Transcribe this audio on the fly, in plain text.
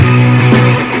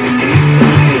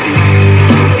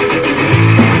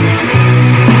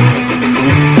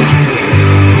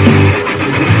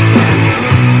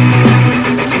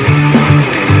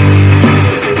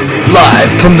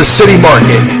from the city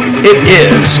market, it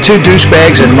is Two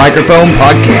Douchebags and Microphone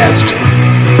Podcast.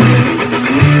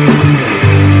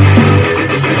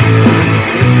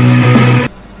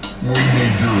 We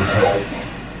need your help.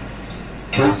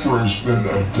 Topher has been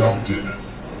abducted.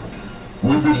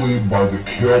 We believe by the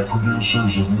kale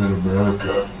producers of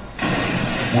Mid-America.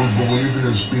 We believe it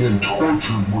is being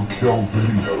tortured with kale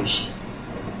videos.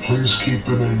 Please keep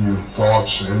it in your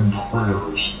thoughts and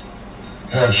prayers.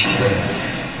 Hashtag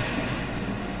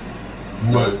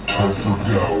Let Topher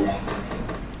Go.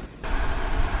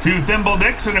 Two thimble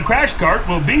dicks and a crash cart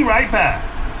will be right back.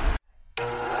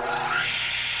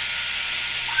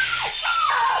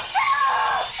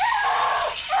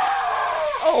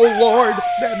 Oh Lord,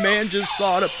 that man just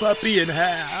sawed a puppy in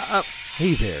half.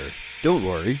 Hey there, don't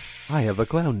worry, I have a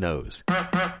clown nose.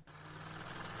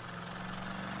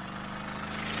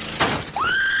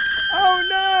 Oh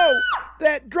no!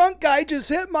 That drunk guy just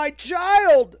hit my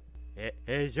child!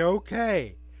 It's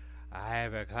okay. I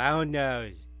have a clown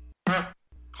nose. Clown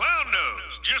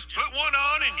nose. Just put one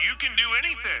on and you can do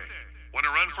anything. Want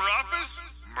to run for office?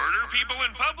 Murder people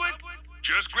in public?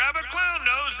 Just grab a clown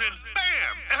nose and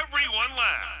bam! Everyone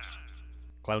laughs.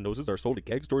 Clown noses are sold at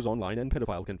gag stores, online, and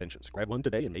pedophile conventions. Grab one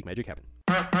today and make magic happen.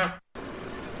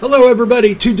 Hello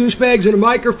everybody, Two Douchebags and a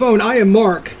Microphone. I am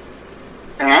Mark.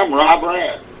 And I'm Rob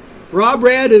Rad. Rob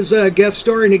Rad is guest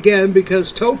starring again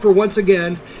because Topher once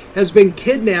again has been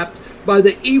kidnapped by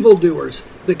the evildoers.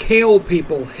 The Kale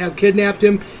people have kidnapped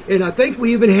him, and I think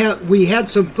we even had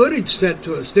some footage sent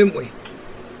to us, didn't we?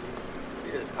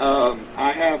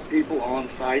 I have people on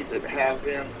site that have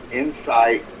him in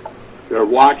sight. They're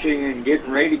watching and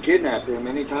getting ready to kidnap him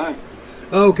anytime.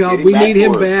 Oh God, we need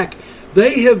him back.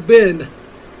 They have been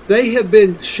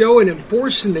showing him,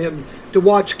 forcing him to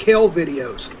watch Kale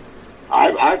videos.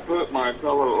 I put my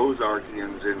fellow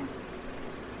Ozarkians in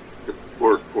the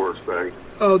workforce, buddy.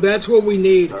 Oh, that's what we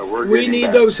need. We need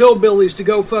back those hillbillies to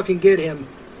go fucking get him.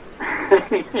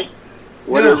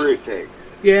 Whatever it takes.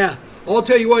 Yeah. I'll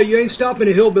tell you what, you ain't stopping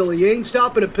a hillbilly. You ain't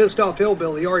stopping a pissed off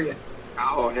hillbilly, are you?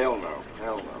 Oh, hell no.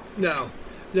 Hell no.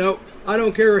 No. I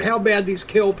don't care how bad these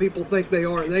Kale people think they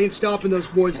are. They ain't stopping those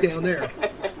boys down there.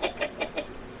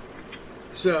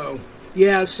 So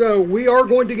we are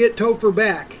going to get Topher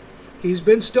back. He's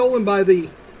been stolen by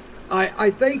I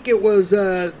think it was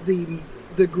the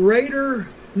Greater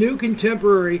New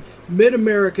Contemporary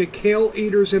Mid-America Kale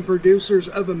Eaters and Producers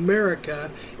of America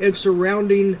and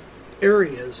surrounding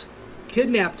areas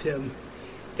kidnapped him,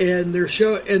 and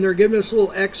they're giving us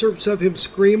little excerpts of him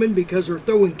screaming because they're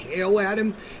throwing kale at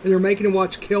him and they're making him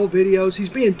watch kale videos. He's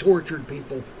being tortured,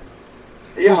 people.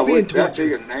 Yeah, with that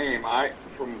big a name,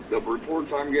 from the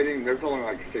reports I'm getting, there's only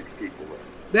like 6 people there.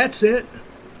 That's it.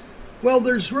 Well,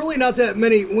 there's really not that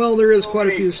many. Well, there is quite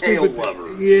a few stupid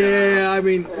lovers. Yeah, I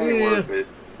mean,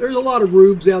 there's a lot of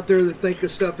rubes out there that think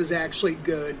this stuff is actually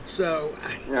good. So,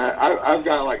 yeah, I've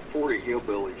got like 40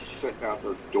 hillbillies sitting out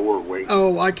the door waiting.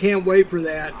 Oh, I can't wait for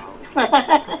that.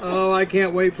 I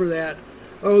can't wait for that.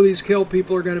 Oh, these Kale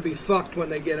people are going to be fucked when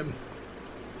they get him.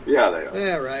 Yeah, they are.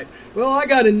 Yeah, right. Well, I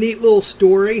got a neat little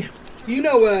story. You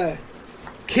know,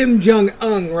 Kim Jung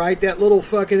Un, right? That little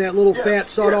fat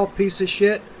sawed-off piece of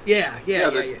shit. Yeah.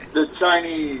 The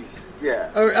Chinese,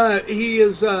 he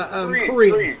is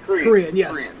Korean. Korean,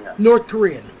 yes. Korean, yeah. North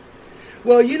Korean.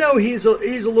 Well, you know, he's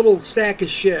a little sack of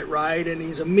shit, right? And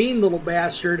he's a mean little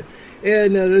bastard.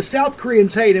 And the South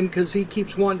Koreans hate him because he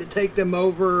keeps wanting to take them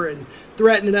over and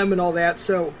threatening them and all that.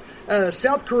 So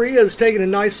South Korea is taking a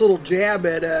nice little jab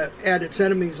at its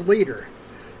enemy's leader.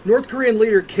 North Korean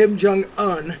leader Kim Jung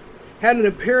Un had an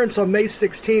appearance on May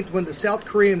 16th when the South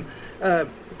Korean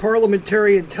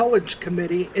Parliamentary Intelligence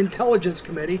Committee.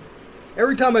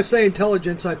 Every time I say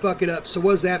intelligence, I fuck it up. So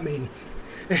what does that mean?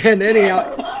 And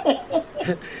anyhow,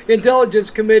 Intelligence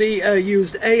Committee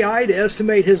used AI to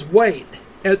estimate his weight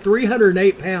at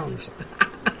 308 pounds.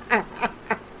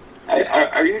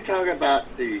 Are you talking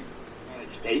about the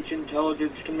United States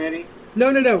Intelligence Committee?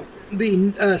 No.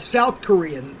 The South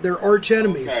Korean, their arch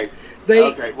enemies.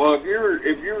 Okay. Well, if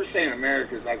you were saying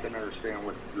Americans, I can understand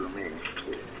what you mean.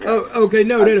 Yeah. Oh, okay.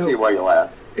 No. I see why you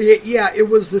laugh. Yeah, it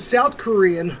was the South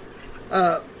Korean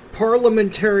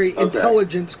Parliamentary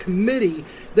Intelligence Committee.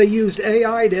 They used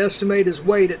AI to estimate his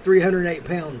weight at 308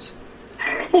 pounds.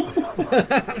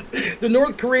 The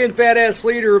North Korean fat-ass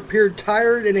leader appeared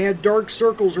tired and had dark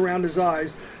circles around his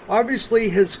eyes. Obviously,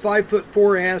 his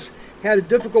 5'4" ass had a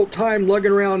difficult time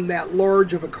lugging around that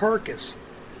large of a carcass.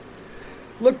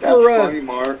 That's funny,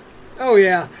 Mark. Oh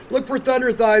yeah, look for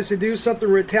Thunder Thighs to do something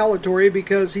retaliatory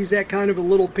because he's that kind of a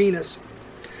little penis.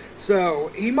 So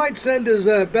he might send his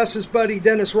bestest buddy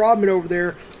Dennis Rodman over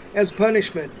there as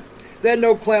punishment. that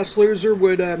no-class loser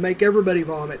would make everybody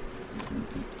vomit.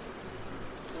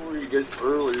 Just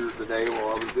earlier today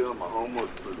while I was doing my homework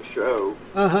for the show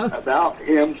Uh-huh. about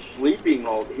him sleeping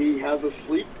he has a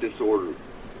sleep disorder.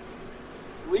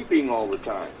 Sleeping all the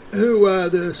time. Who,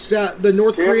 the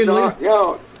North Korean leader?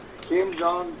 Yeah, Kim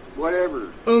Jung,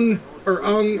 whatever. Ung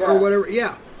or whatever.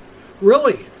 Yeah.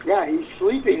 Really? Yeah, he's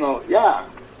sleeping yeah.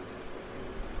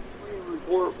 We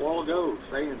report a while ago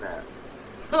saying that.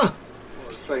 Huh.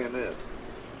 Or saying this.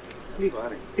 That's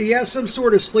funny. He has some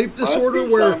sort of sleep disorder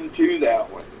where... Something to that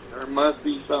one. There must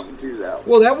be something to that one.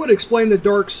 Well, that would explain the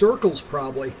dark circles,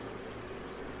 probably.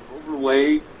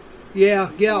 Overweight. Yeah,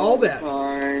 all that.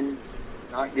 Time,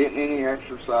 not getting any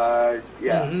exercise.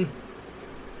 Yeah.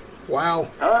 Mm-hmm. Wow.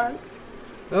 All right.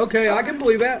 Okay, I can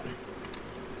believe that.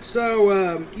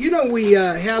 So, we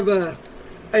have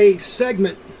a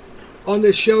segment on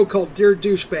this show called Dear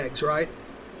Douchebags, right?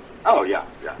 Oh, yeah.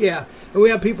 Yeah, and we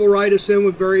have people write us in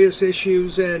with various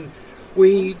issues, and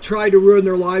we try to ruin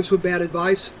their lives with bad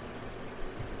advice.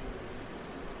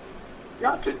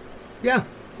 Got to. Yeah,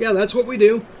 that's what we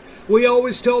do. We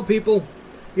always tell people,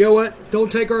 you know what,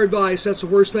 don't take our advice. That's the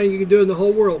worst thing you can do in the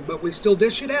whole world, but we still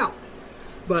dish it out.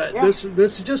 But this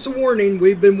is just a warning.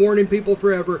 We've been warning people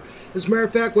forever. As a matter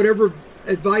of fact, whatever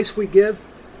advice we give,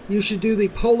 you should do the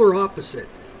polar opposite.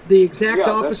 The exact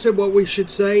opposite of what we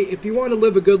should say. If you want to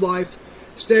live a good life,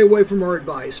 stay away from our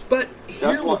advice. But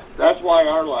that's why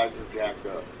our lives are jacked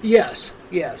up. Yes.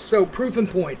 So proof and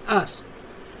point, us.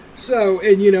 So,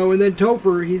 and then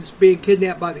Topher, he's being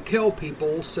kidnapped by the Kel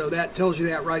people, so that tells you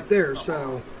that right there.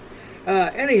 So,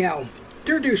 anyhow,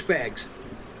 Dear Douchebags,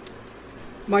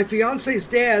 my fiance's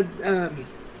dad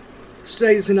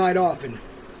stays the night often.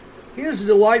 He is a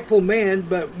delightful man,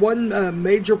 but one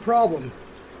major problem.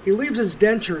 He leaves his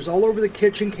dentures all over the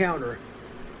kitchen counter.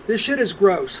 This shit is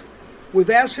gross. We've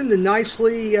asked him to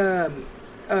nicely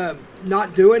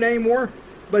not do it anymore,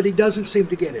 but he doesn't seem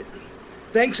to get it.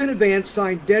 Thanks in advance,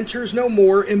 signed Dentures No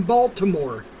More in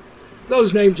Baltimore.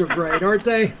 Those names are great, aren't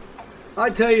they? I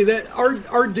tell you that our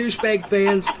douchebag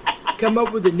fans come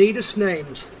up with the neatest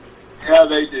names. Yeah,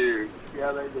 they do.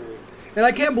 And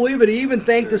I can't believe it. He even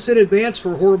thanked us in advance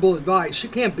for horrible advice. You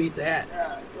can't beat that.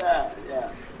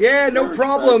 Yeah. Yeah, no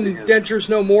problem, Dentures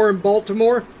No More in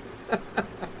Baltimore.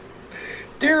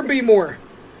 Dear Be More,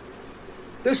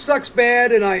 this sucks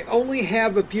bad, and I only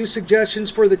have a few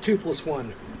suggestions for the toothless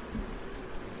one.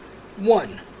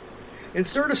 1.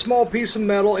 Insert a small piece of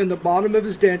metal in the bottom of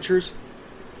his dentures,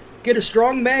 get a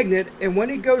strong magnet, and when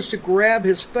he goes to grab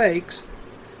his fakes,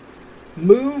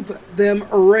 move them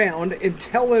around and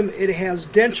tell him it has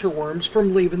denture worms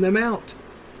from leaving them out.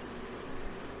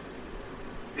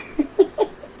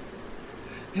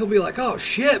 He'll be like, oh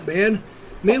shit, man.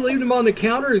 Me leaving them on the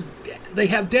counter, they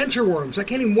have denture worms. I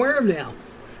can't even wear them now.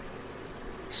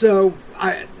 So,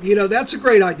 that's a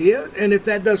great idea. And if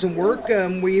that doesn't work,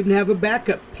 we even have a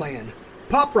backup plan.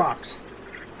 Pop rocks.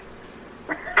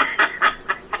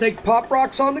 Take pop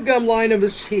rocks on the gum line of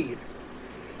his teeth.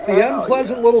 The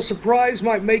unpleasant little surprise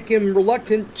might make him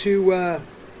reluctant to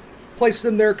place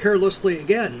them there carelessly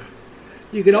again.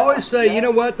 You can always say, you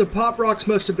know what, the pop rocks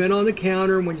must have been on the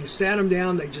counter, and when you sat them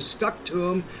down, they just stuck to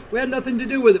them. We had nothing to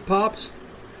do with it, Pops.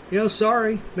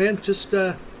 Sorry, man, just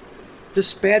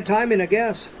bad timing, I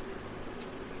guess.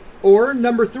 Or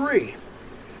number 3,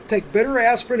 take bitter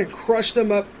aspirin and crush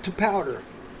them up to powder.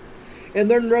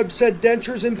 And then rub said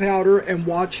dentures in powder and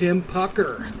watch him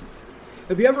pucker.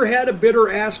 Have you ever had a bitter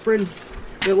aspirin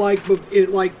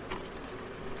that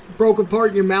broke apart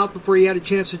in your mouth before you had a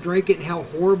chance to drink it, and how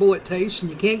horrible it tastes,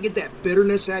 and you can't get that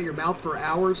bitterness out of your mouth for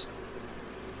hours?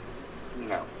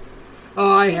 No.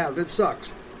 Oh, I have. It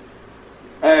sucks.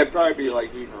 It'd probably be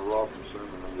like eating a raw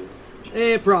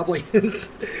persimmon. Probably.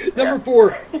 Number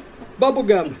 4,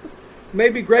 bubblegum.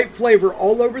 Maybe grape flavor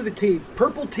all over the teeth.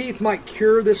 Purple teeth might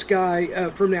cure this guy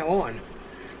from now on.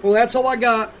 Well, that's all I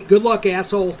got. Good luck,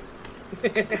 asshole.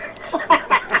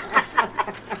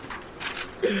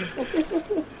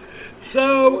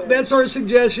 So that's our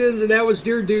suggestions, and that was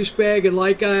Dear Douchebag. And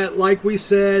like we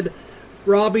said,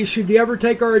 Robbie, should you ever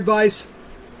take our advice?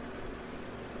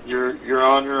 You're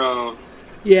on your own.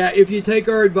 Yeah, if you take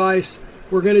our advice,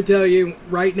 we're going to tell you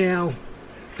right now,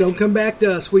 don't come back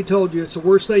to us. We told you it's the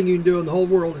worst thing you can do in the whole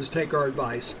world is take our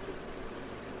advice.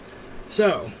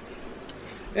 So,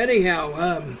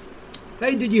 anyhow,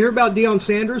 hey, did you hear about Deon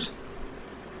Sanders?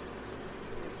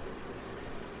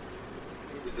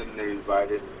 It was in the news, but I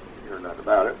didn't hear nothing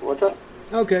about it. What's up?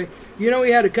 Okay. He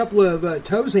had a couple of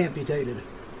toes amputated.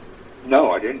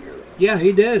 No, I didn't hear that. Yeah,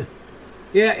 he did.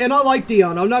 Yeah, and I like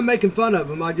Deon. I'm not making fun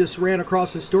of him. I just ran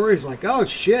across his story. It's like, oh,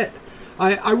 shit.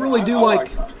 I really do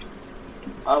like...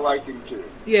 I like him too.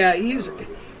 Yeah, he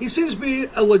seems to be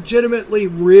a legitimately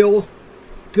real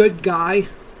good guy,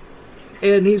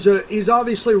 and he's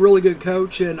obviously a really good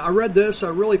coach. And I read this, I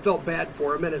really felt bad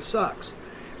for him, and it sucks.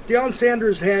 Deion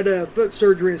Sanders had a foot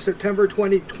surgery in September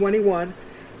 2021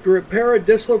 to repair a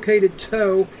dislocated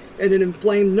toe and an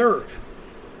inflamed nerve.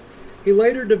 He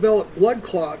later developed blood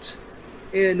clots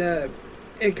and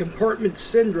compartment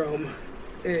syndrome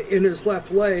in his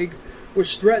left leg,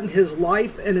 which threatened his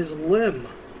life and his limb.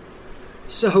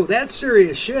 So that's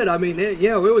serious shit. I mean, it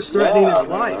was threatening his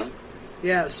life.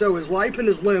 Yeah, so his life and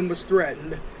his limb was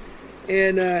threatened.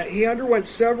 And he underwent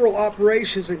several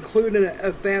operations, including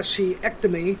a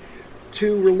fasciectomy,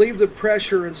 to relieve the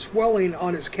pressure and swelling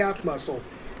on his calf muscle.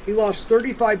 He lost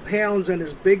 35 pounds on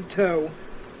his big toe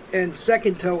and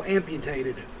second toe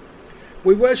amputated.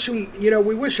 We wish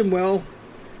him well.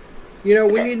 We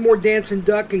need more dancing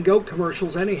duck and goat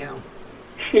commercials anyhow.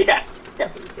 Yeah.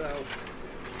 So.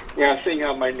 Yeah, seeing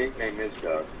how my nickname is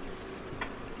Duck.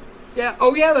 Yeah.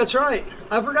 Oh, yeah, that's right.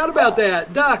 I forgot about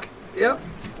that. Duck. Yep.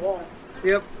 Yeah.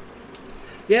 Yep.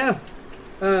 Yeah.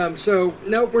 So,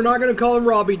 nope, we're not going to call him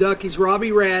Robbie Duck. He's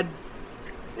Robbie Rad.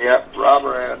 Yep, Rob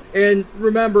Rad. And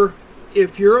remember,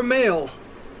 if you're a male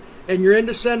and you're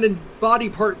into sending body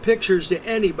part pictures to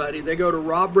anybody, they go to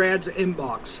Rob Rad's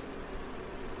inbox.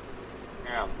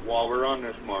 Yeah, while we're on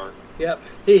this, Mark. Yep.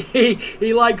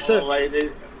 He likes it.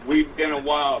 Ladies, we've been a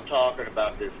while talking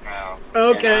about this now.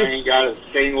 Okay. And I ain't got a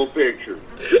single picture.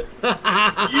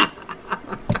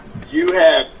 You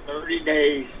have 30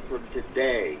 days from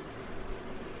today.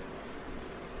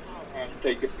 I have to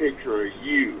take a picture of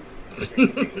you.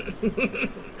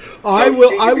 I will.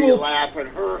 She be laughing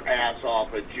her ass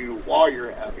off at you while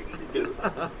you're having to do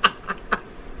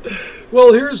it.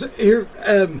 Well, here's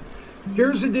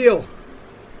the deal.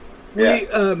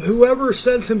 Whoever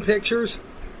sends him pictures,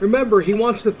 remember he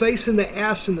wants the face and the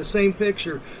ass in the same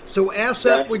picture. So ass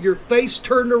up with your face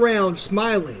turned around,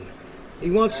 smiling. He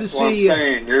wants to see. What I'm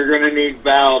saying. You're going to need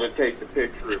Val to take the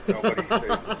picture if nobody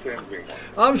sends me one.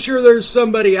 I'm sure there's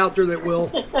somebody out there that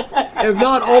will. If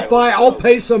not, I'll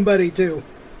pay somebody to.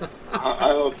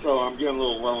 I hope so. I'm getting a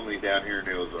little lonely down here in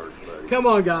the Ozarks, buddy. Come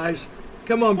on, guys.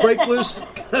 Come on, break loose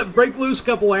a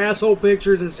couple asshole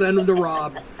pictures and send them to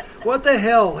Rob. What the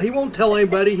hell? He won't tell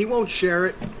anybody. He won't share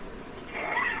it.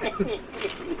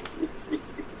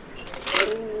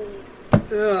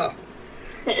 Ugh.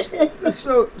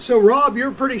 So Rob,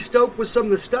 you're pretty stoked with some of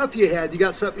the stuff you had. You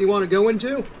got something you want to go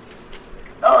into?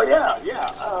 Oh yeah.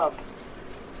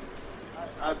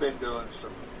 I've been doing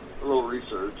a little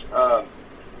research.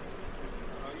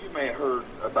 You may have heard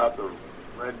about the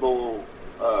Red Bull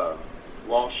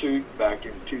lawsuit back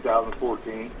in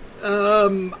 2014.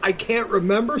 I can't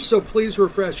remember, so please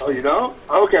refresh me. Oh, you don't?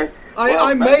 Okay.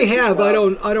 I may have. I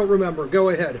don't remember. Go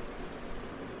ahead.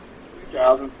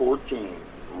 2014.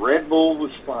 Red Bull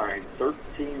was fined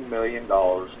 $13 million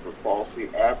for falsely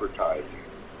advertising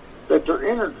that their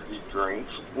energy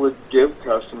drinks would give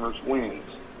customers wings.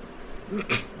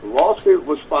 The lawsuit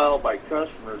was filed by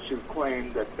customers who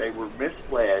claimed that they were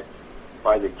misled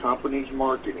by the company's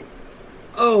marketing.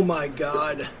 Oh my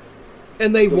God.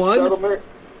 And they won?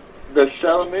 The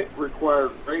settlement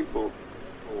required Red Bull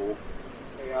to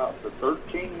pay out the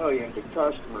 $13 million to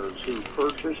customers who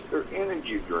purchased their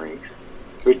energy drinks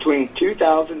between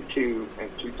 2002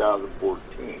 and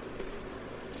 2014.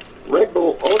 Red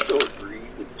Bull also agreed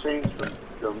to change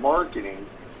their marketing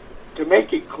to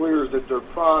make it clear that their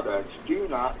products do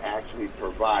not actually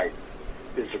provide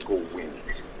physical wings.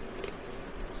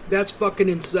 That's fucking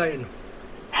insane.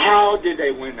 How did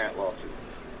they win that lawsuit?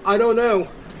 I don't know,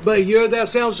 but that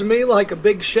sounds to me like a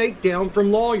big shakedown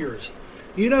from lawyers.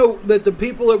 You know that the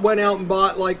people that went out and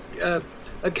bought like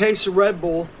a case of Red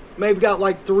Bull may have got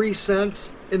like 3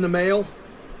 cents in the mail.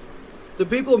 The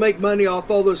people who make money off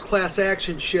all those class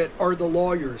action shit are the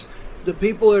lawyers. The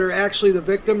people that are actually the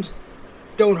victims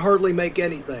don't hardly make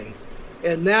anything.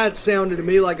 And that sounded to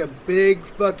me like a big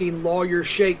fucking lawyer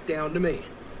shakedown to me.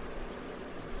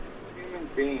 Human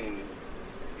being,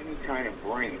 any kind of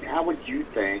brain, how would you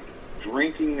think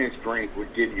drinking this drink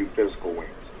would give you physical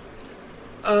wings?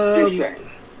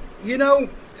 You know,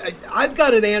 I've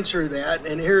got an answer to that,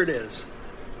 and here it is.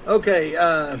 Okay,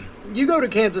 you go to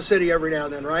Kansas City every now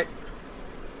and then, right?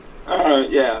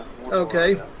 Yeah.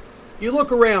 Okay. You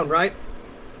look around, right?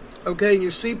 Okay, and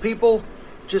you see people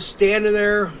just standing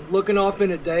there looking off in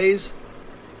a daze,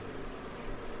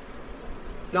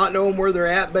 not knowing where they're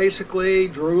at, basically,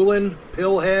 drooling,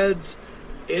 pillheads,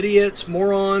 idiots,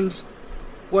 morons,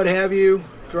 what have you,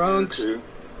 drunks.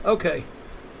 Okay.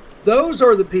 Those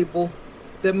are the people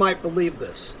that might believe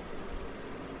this.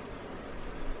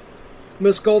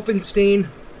 Miss Golfenstein.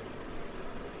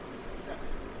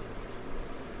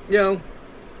 You know,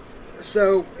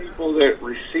 so... People that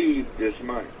received this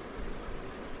money.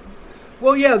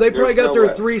 Well, yeah, they probably got their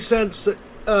way. 3 cents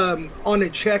on a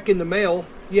check in the mail,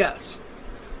 yes.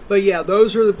 But yeah,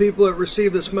 those are the people that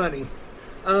receive this money.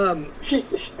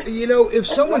 You know, if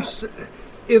someone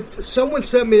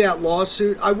sent me that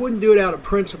lawsuit, I wouldn't do it out of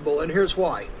principle, and here's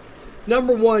why.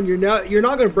 Number one, you're not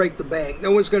going to break the bank.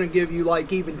 No one's going to give you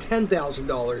like even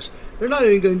 $10,000. They're not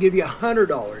even going to give you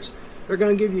 $100. They're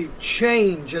going to give you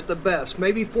change at the best,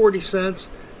 maybe 40 cents,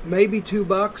 maybe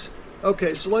 $2.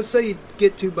 Okay, so let's say you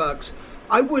get $2.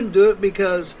 I wouldn't do it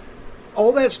because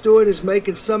all that's doing is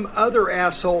making some other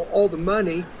asshole all the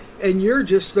money, and you're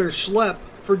just their schlep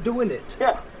for doing it.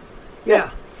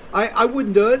 Yeah. I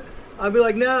wouldn't do it. I'd be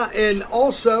like, nah. And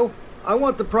also, I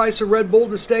want the price of Red Bull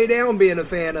to stay down being a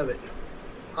fan of it.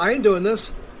 I ain't doing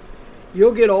this.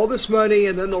 You'll get all this money,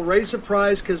 and then they'll raise the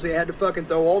price because they had to fucking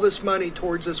throw all this money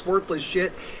towards this worthless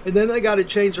shit, and then they got to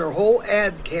change their whole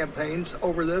ad campaigns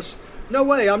over this. No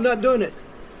way, I'm not doing it.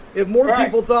 If more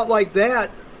people thought like that,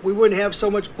 we wouldn't have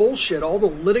so much bullshit. All the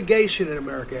litigation in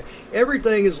America.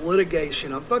 Everything is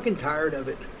litigation. I'm fucking tired of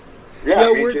it. Yeah,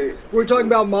 you know, we're talking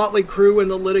about Motley Crue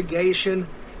and the litigation.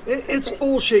 It's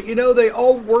bullshit. You know, they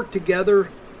all worked together,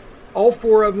 all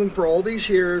 4 of them, for all these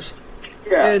years.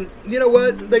 Yeah. And you know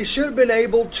what? They should have been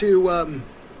able to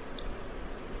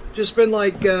just been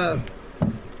like, you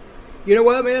know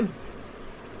what, man?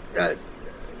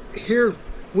 Here,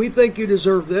 we think you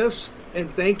deserve this, and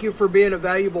thank you for being a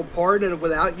valuable part. And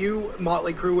without you,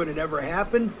 Motley Crue would have never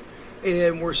happened.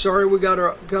 And we're sorry we got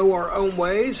to go our own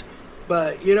ways.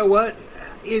 But you know what?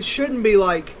 It shouldn't be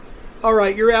like, all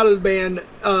right, you're out of the band.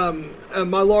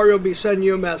 My lawyer will be sending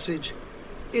you a message.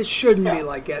 It shouldn't be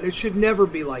like that. It should never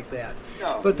be like that.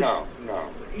 No.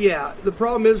 Yeah, the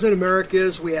problem is in America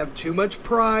is we have too much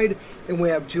pride and we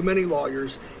have too many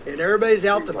lawyers. And everybody's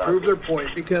out to prove their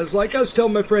point. Because like I was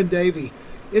telling my friend Davey,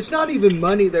 it's not even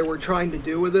money they were trying to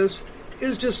do with this.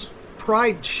 It's just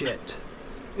pride shit.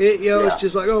 It's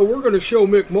just like, oh, we're going to show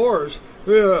Mick Mars.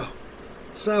 Yeah.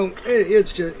 So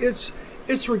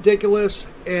it's ridiculous,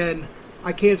 and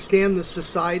I can't stand the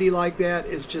society like that.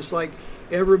 It's just like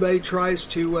everybody tries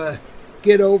to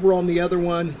get over on the other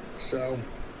one. So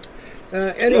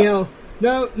anyhow,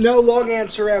 no long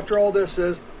answer after all this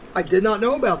is I did not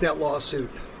know about that lawsuit.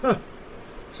 Huh.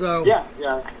 So yeah.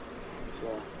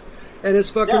 And it's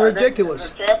fucking ridiculous.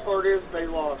 The sad part is they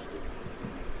lost it.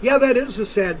 Yeah, that is the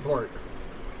sad part.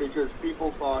 Because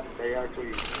people thought they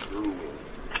actually drew it.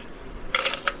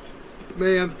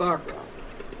 Man, fuck.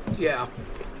 Yeah.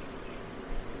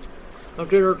 I'm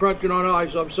sitting here crunching on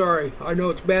ice. I'm sorry. I know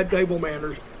it's bad table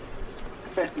manners.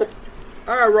 All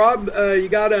right, Rob. You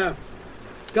got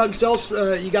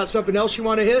something else you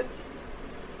want to hit?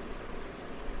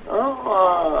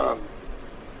 Oh,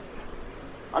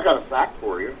 I got a fact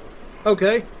for you.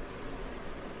 Okay.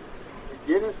 The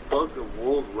Guinness Book of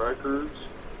World Records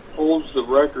holds the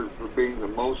record for being the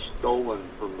most stolen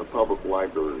from the public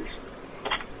libraries.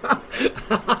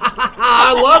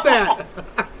 I love that.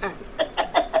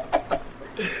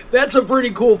 That's a pretty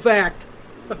cool fact.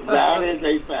 That is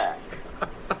a fact.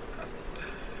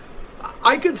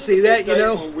 I could see that, you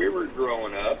know. When we were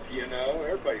growing up, you know,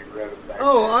 everybody read them back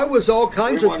Oh, then. I was all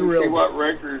kinds of We thrilled. wanted to see what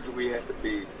records we had to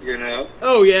beat, you know.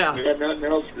 Oh, yeah. We had nothing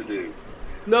else to do.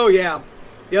 No, yeah.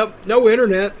 Yep, no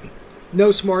internet, no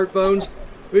smartphones.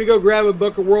 We go grab a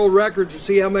book of world records and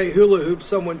see how many hula hoops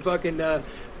someone fucking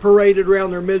paraded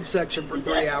around their midsection for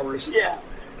 3 hours. Yeah.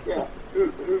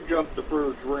 Who jumped the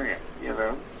first ramp, you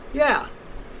know? Yeah,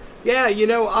 you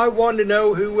know, I wanted to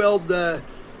know who held the,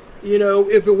 you know,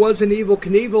 if it wasn't Evel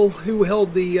Knievel, who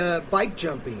held the bike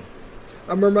jumping.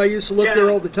 I remember I used to look there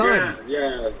all the time.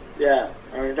 Yeah.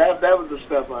 I mean, that was the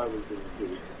stuff I was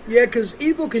into. Yeah, because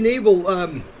Evel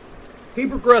Knievel, he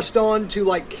progressed on to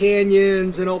like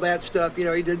canyons and all that stuff. You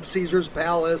know, he did Caesar's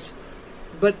Palace.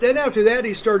 But then after that,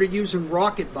 he started using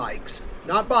rocket bikes,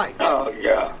 not bikes. Oh,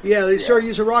 yeah. Yeah, they started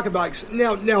using rocket bikes.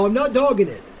 Now, I'm not dogging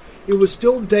it. It was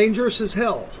still dangerous as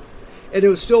hell. And it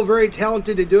was still very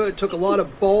talented to do it. It took a lot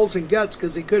of balls and guts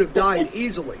because he could have died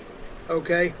easily.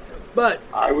 Okay? But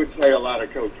I would say a lot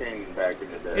of cocaine back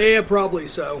in the day. yeah, probably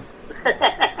so.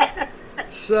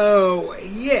 So,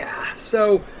 yeah.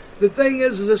 So, the thing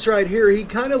is this right here. He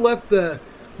kind of left the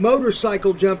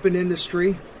motorcycle jumping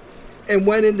industry and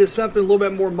went into something a little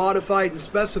bit more modified and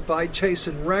specified,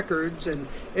 chasing records and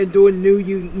doing new,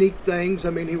 unique things. I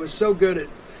mean, he was so good at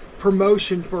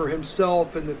promotion for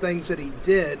himself and the things that he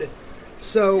did.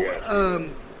 So,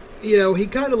 he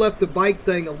kind of left the bike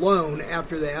thing alone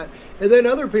after that. And then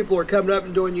other people are coming up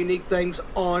and doing unique things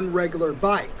on regular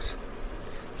bikes.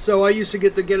 So I used to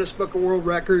get the Guinness Book of World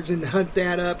Records and hunt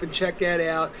that up and check that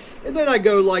out. And then I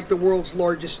go like the world's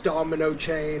largest domino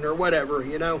chain or whatever,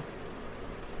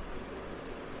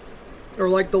 Or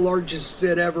like the largest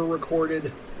sit ever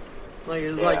recorded. Like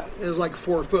it was like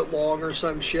 4 foot long or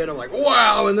some shit. I'm like,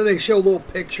 wow! And then they show a little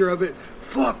picture of it.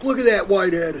 Fuck! Look at that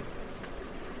whitehead.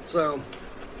 So,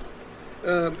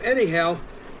 anyhow,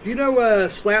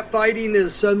 slap fighting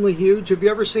is suddenly huge. Have you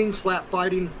ever seen slap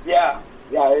fighting? Yeah,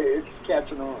 it's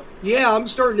catching on. Yeah, I'm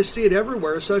starting to see it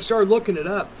everywhere. So I started looking it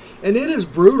up, and it is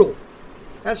brutal.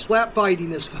 That slap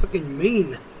fighting is fucking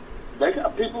mean. They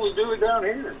got people who do it down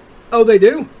here. Oh, they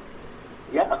do?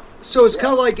 Yeah. So it's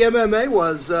kind of like MMA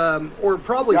was, or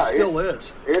probably still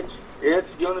is. It's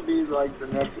going to be like the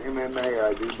next MMA,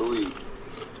 I do believe.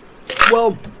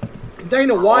 Well,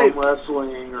 Dana White,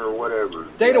 wrestling or whatever.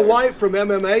 Dana White from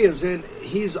MMA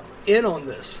he's in on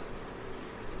this.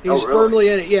 He's really? firmly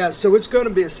in it, yeah. So it's going to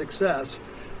be a success.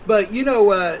 But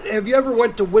have you ever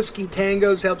went to Whiskey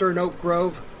Tango's out there in Oak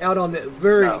Grove, out on the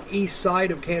very east side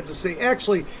of Kansas City?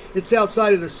 Actually, it's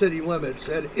outside of the city limits,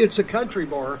 and it's a country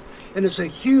bar. And it's a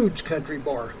huge country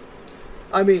bar.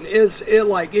 I mean,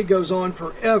 it goes on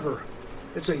forever.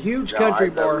 It's a huge country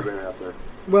bar. Never been out there.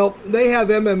 Well, they have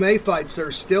MMA fights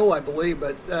there still, I believe.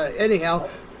 But anyhow,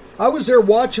 I was there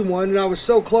watching one, and I was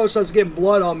so close I was getting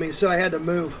blood on me, so I had to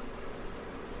move.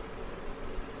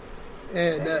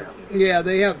 And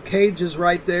they have cages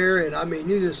right there, and I mean,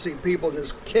 you just see people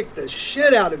just kick the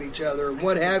shit out of each other and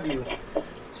what have you.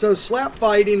 So slap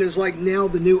fighting is like now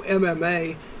the new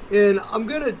MMA. And I'm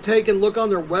going to take and look on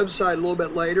their website a little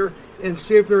bit later and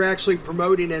see if they're actually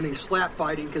promoting any slap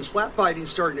fighting, because slap fighting is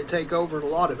starting to take over in a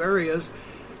lot of areas.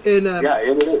 And,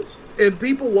 it is. And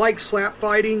people like slap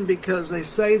fighting because they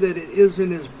say that it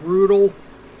isn't as brutal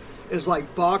as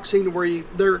like boxing, where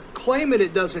they're claiming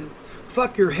it doesn't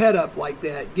fuck your head up like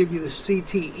that, give you the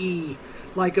CTE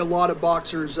like a lot of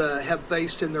boxers have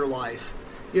faced in their life.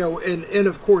 And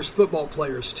of course football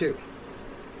players too.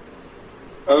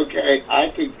 Okay, I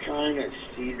could kind of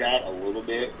see that a little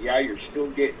bit. Yeah, you're still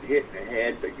getting hit in the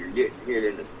head, but you're getting hit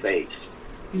in the face.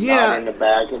 Yeah. Not in the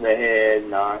back of the head,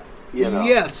 not,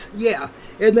 Yes, yeah.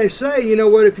 And they say,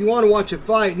 if you want to watch a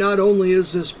fight, not only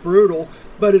is this brutal,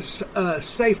 but it's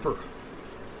safer.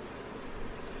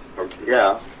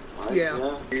 Yeah.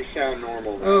 Yeah. You sound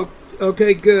normal now. Oh,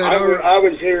 okay, good. I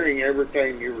was hearing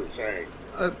everything you were saying.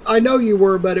 I know you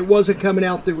were, but it wasn't coming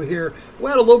out through here. We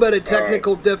had a little bit of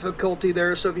technical difficulty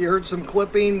there, so if you heard some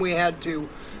clipping, we had to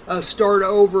start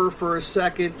over for a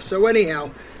second. So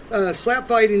anyhow, slap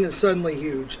fighting is suddenly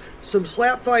huge. Some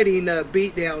slap fighting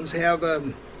beatdowns have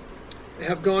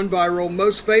gone viral.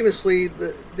 Most famously,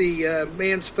 the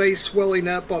man's face swelling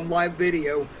up on live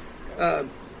video to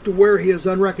where he is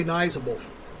unrecognizable.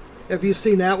 Have you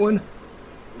seen that one?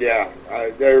 Yeah,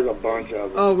 there's a bunch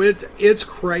of them. Oh, it's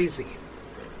crazy.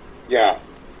 Yeah.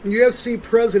 UFC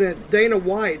President Dana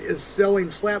White is selling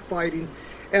slap fighting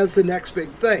as the next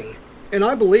big thing, and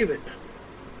I believe it.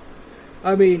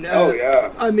 I mean,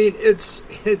 I mean,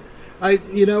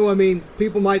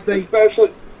 people might think,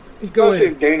 especially go ahead.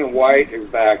 If Dana White is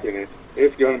backing it,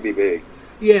 it's going to be big.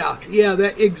 Yeah,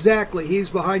 that exactly. He's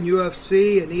behind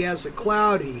UFC, and he has the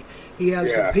clout. He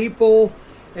has the people,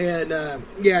 and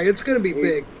it's going to be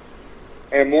big.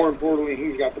 And more importantly,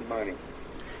 he's got the money.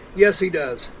 Yes, he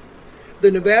does. The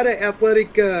Nevada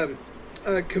Athletic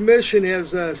Commission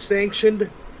has sanctioned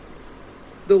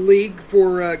the league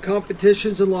for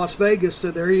competitions in Las Vegas. So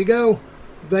there you go.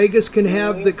 Vegas can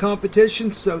have the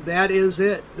competition, so that is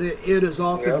it. It is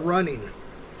off and running.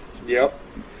 Yep.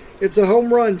 It's a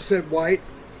home run, said White,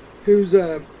 who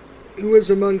is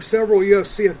among several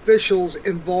UFC officials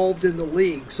involved in the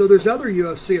league. So there's other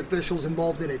UFC officials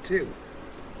involved in it too.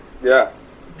 Yeah.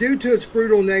 Due to its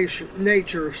brutal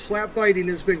nature, slap fighting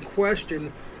has been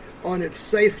questioned on its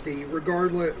safety,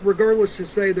 regardless to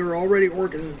say there are already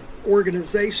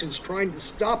organizations trying to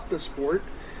stop the sport.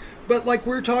 But like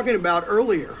we were talking about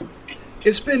earlier,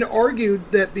 it's been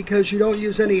argued that because you don't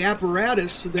use any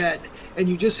apparatus and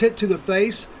you just hit to the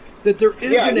face, that there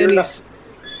isn't any...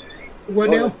 What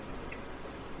now?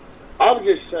 I was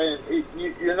just saying,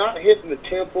 you're not hitting the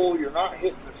temple, you're not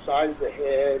hitting the side of the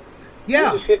head. Yeah.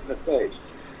 You're just hitting the face.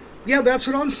 Yeah, that's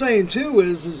what I'm saying too,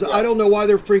 is I don't know why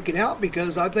they're freaking out,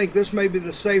 because I think this may be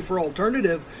the safer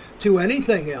alternative to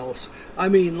anything else. I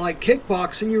mean, like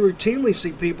kickboxing, you routinely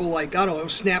see people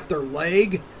snap their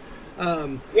leg,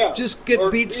 just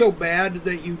get beat so bad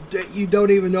that you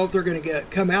don't even know if they're going to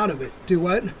come out of it. Do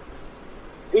what?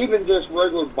 Even just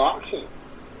regular boxing.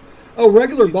 Oh,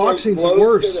 regular He takes boxing's the blows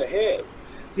worst. to the head.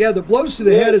 Yeah, the blows to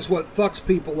the Yeah. head is what fucks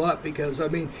people up because, I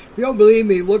mean, if you don't believe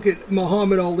me, look at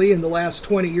Muhammad Ali in the last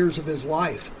 20 years of his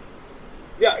life.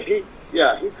 Yeah, he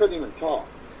couldn't even talk.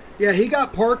 Yeah, he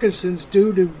got Parkinson's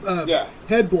due to Yeah.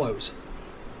 head blows.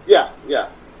 Yeah.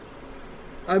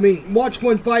 I mean, watch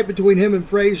one fight between him and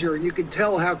Frazier, and you can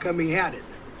tell how come he had it.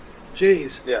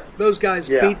 Jeez. Yeah. Those guys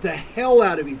Yeah. beat the hell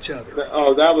out of each other.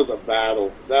 Oh, that was a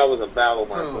battle. That was a battle,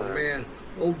 my Oh, friend. man.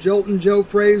 Old Jolton Joe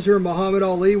Frazier, Muhammad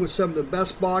Ali was some of the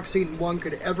best boxing one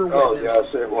could ever Oh, witness.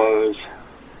 yes, it was.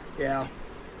 Yeah.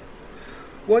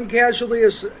 One casualty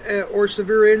is, or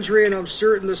severe injury, and I'm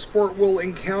certain the sport will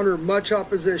encounter much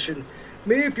opposition.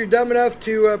 Me, if you're dumb enough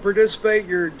to participate,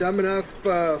 you're dumb enough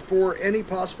for any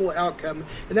possible outcome,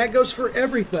 and that goes for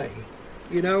everything.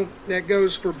 You know, that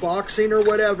goes for boxing or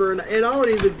whatever. And I don't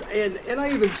even and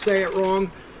I even say it wrong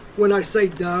when I say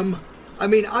dumb. I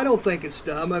mean, I don't think it's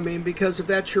dumb. I mean, because if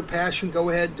that's your passion, go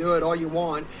ahead, do it all you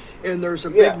want. And there's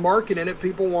a Yeah. big market in it.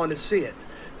 People want to see it.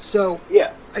 So,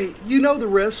 Yeah. you know the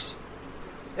risks.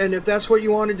 And if that's what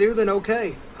you want to do, then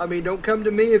okay. I mean, don't come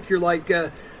to me if you're like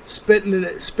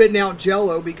spitting out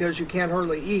Jello because you can't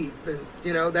hardly eat. Then,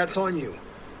 you know, that's on you.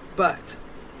 But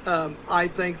I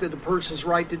think that a person's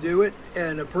right to do it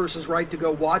and a person's right to go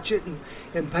watch it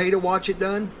and pay to watch it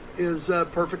done is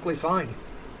perfectly fine.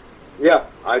 Yeah,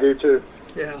 I do too.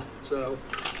 Yeah, so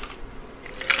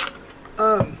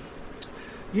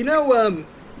you know,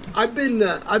 I've been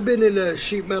in a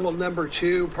sheet metal number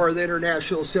 2, part of the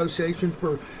International Association,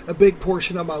 for a big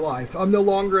portion of my life. I'm no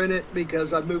longer in it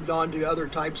because I've moved on to other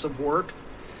types of work.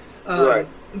 Right.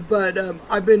 But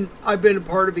I've been a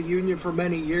part of a union for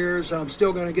many years, and I'm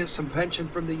still going to get some pension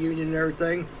from the union and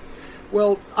everything.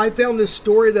 Well, I found this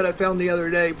story that I found the other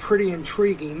day pretty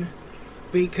intriguing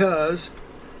because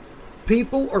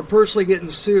people are personally getting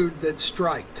sued that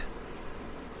striked.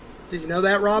 Did you know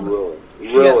that, Rob? Really?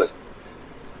 Yes.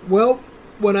 Well,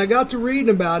 when I got to reading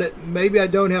about it, maybe I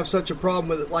don't have such a problem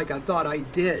with it like I thought I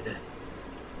did.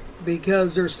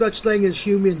 Because there's such thing as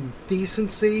human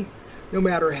decency, no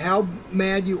matter how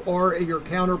mad you are at your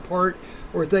counterpart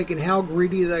or thinking how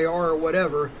greedy they are or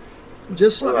whatever.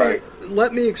 Just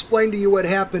let me explain to you what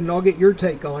happened and I'll get your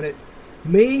take on it.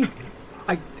 Me,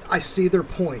 I see their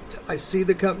point. I see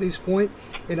the company's point,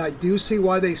 and I do see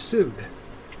why they sued.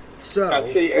 So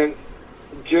I see, and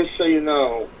just so you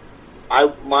know,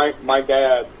 my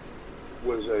dad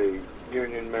was a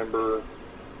union member,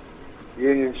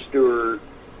 union steward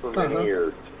for many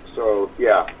years. So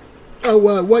yeah. Oh,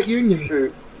 what union?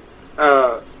 Shoot.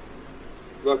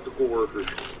 Electrical workers.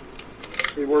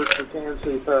 He works for Kansas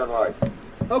City Fair and Light.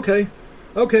 Okay.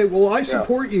 Well, I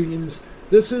support unions.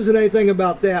 This isn't anything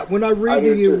about that. When I read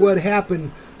to you what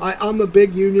happened, I'm a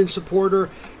big union supporter,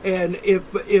 and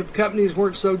if companies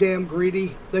weren't so damn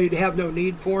greedy, they'd have no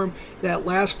need for them. That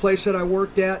last place that I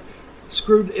worked at,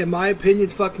 in my opinion,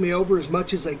 fucked me over as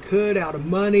much as they could, out of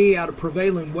money, out of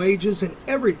prevailing wages, and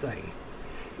everything.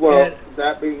 Well,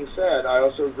 that being said, I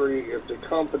also agree if the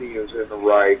company is in the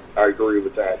right, I agree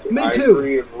with that. Me too. I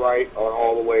agree in right on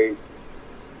all the way,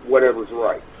 whatever's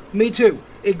right. Me too.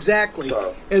 Exactly.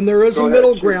 So, and there is a ahead,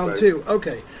 middle shoot, ground, babe. too.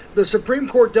 Okay. The Supreme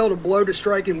Court dealt a blow to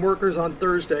striking workers on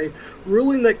Thursday,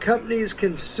 ruling that companies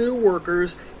can sue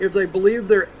workers if they believe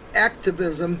their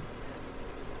activism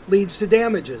leads to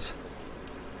damages.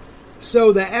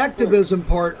 So the activism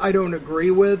part I don't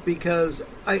agree with because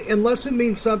unless it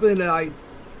means something that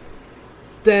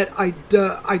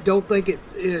I don't think it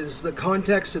is the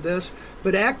context of this,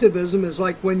 but activism is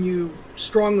like when you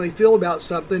strongly feel about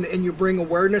something and you bring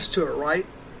awareness to it, right?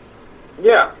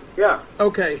 Yeah.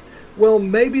 Okay. Well,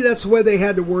 maybe that's the way they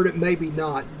had to word it, maybe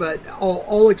not, but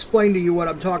I'll explain to you what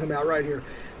I'm talking about right here.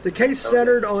 The case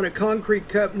centered on a concrete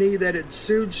company that had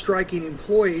sued striking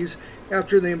employees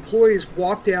after the employees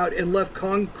walked out and left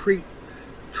concrete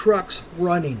trucks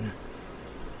running.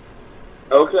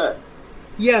 Okay.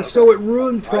 Yeah, so it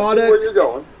ruined product. I see where you're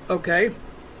going. Okay.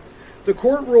 The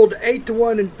court ruled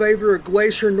 8-1 in favor of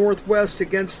Glacier Northwest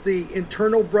against the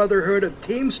Internal Brotherhood of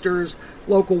Teamsters,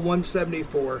 Local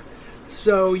 174.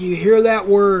 So you hear that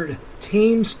word,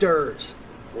 Teamsters.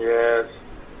 Yes.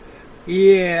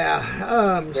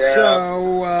 Yeah.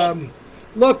 So,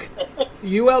 look,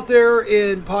 you out there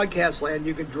in podcast land,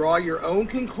 you can draw your own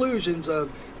conclusions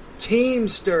of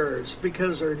Teamsters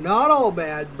because they're not all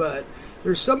bad, but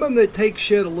there's some of them that take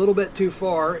shit a little bit too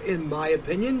far, in my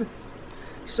opinion.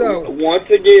 So once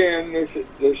again,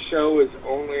 this show is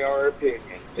only our opinion.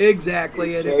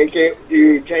 Exactly.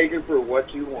 You take it for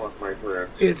what you want, my friend.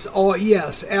 It's all,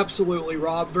 yes, absolutely,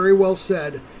 Rob. Very well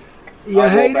said. You I'll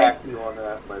hate go back it? to you on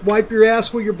that, my friend. Wipe your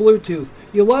ass with your Bluetooth.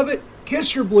 You love it?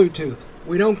 kiss your Bluetooth.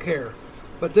 We don't care.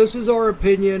 But this is our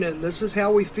opinion, and this is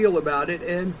how we feel about it,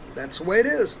 and that's the way it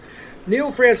is.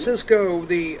 Neil Francisco,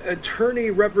 the attorney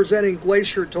representing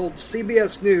Glacier, told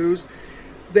CBS News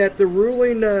that the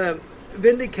ruling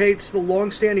vindicates the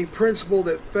longstanding principle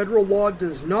that federal law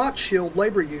does not shield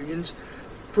labor unions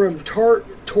from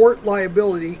tort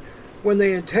liability when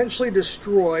they intentionally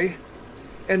destroy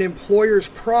an employer's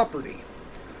property.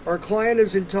 Our client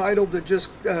is entitled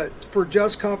to for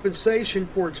just compensation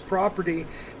for its property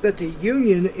that the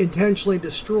union intentionally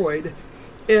destroyed.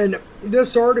 In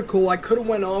this article, I could have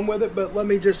went on with it, but let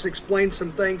me just explain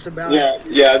some things about it.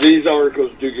 Yeah, these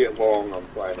articles do get long, I'm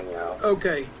finding out.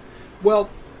 Okay. Well,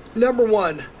 number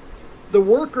one, the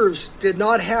workers did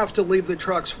not have to leave the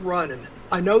trucks running.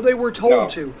 I know they were told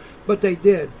to, but they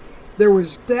did. There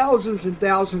was thousands and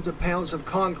thousands of pounds of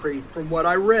concrete from what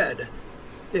I read.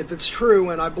 If it's true,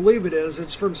 and I believe it is,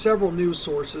 it's from several news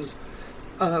sources,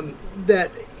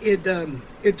 that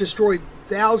it destroyed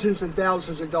thousands and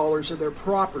thousands of dollars of their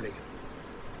property.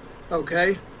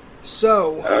 Okay?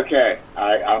 So... Okay,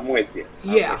 I'm with you.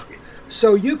 Yeah.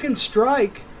 So you can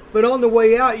strike, but on the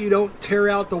way out, you don't tear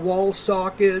out the wall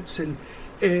sockets and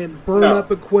burn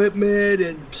up equipment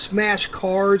and smash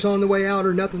cars on the way out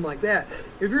or nothing like that.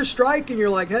 If you're striking, you're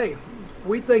like, hey,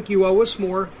 we think you owe us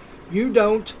more. You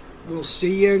don't. We'll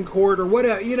see you in court or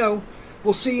whatever.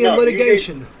 We'll see you in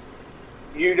litigation.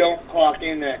 You don't clock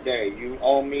in that day. You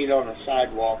all meet on a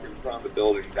sidewalk in front of the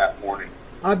building that morning.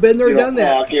 I've been there, done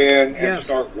that. You don't clock in and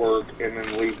start work and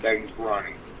then leave things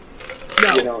running.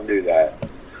 No. You don't do that.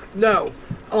 No.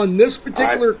 On this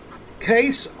particular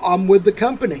case, I'm with the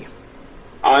company.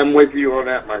 I'm with you on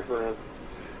that, my friend.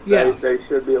 Yeah. They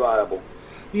should be liable.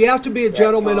 You have to be a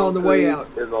gentleman on the way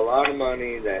out. There's a lot of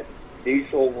money. That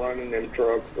diesel running them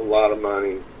trucks, a lot of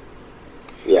money.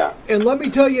 Yeah. And let me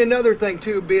tell you another thing,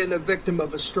 too, being a victim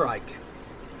of a strike.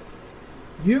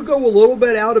 You go a little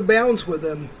bit out of bounds with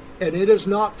them, and it is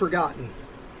not forgotten.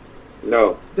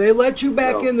 No. They let you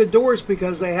back in the doors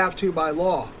because they have to by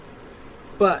law.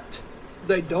 But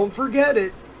they don't forget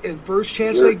it, and first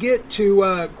chance they get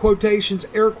to, quotations,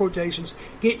 air quotations,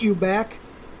 get you back,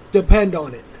 depend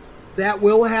on it. That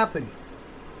will happen.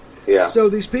 Yeah. So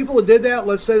these people that did that,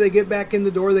 let's say they get back in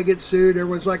the door, they get sued,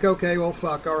 everyone's like, okay, well,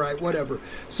 fuck, all right, whatever.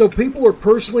 So people were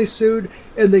personally sued,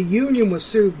 and the union was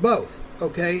sued both,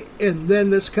 okay? And then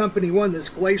this company won, this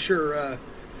Glacier,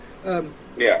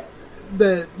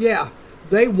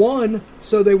 they won,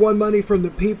 so they won money from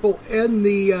the people and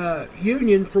the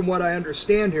union, from what I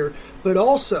understand here. But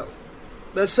also,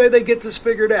 let's say they get this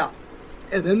figured out,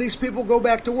 and then these people go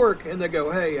back to work, and they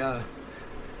go, hey,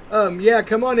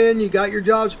 come on in, you got your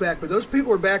jobs back. But those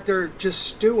people are back there just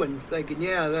stewing, thinking,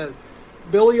 that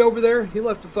Billy over there, he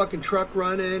left the fucking truck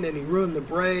running, and he ruined the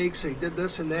brakes, and he did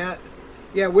this and that.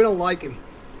 Yeah, we don't like him.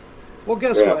 Well,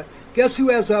 guess what? Guess who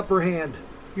has the upper hand?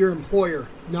 Your employer,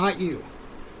 not you.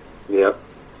 Yep.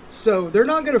 So they're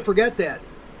not going to forget that.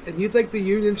 And you think the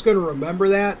union's going to remember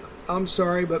that? I'm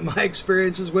sorry, but my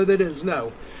experiences with it is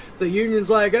no. The union's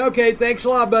like, okay, thanks a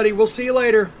lot, buddy. We'll see you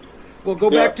later. Well,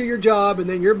 go back to your job, and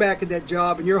then you're back at that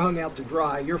job, and you're hung out to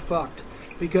dry. You're fucked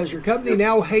because your company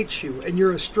now hates you, and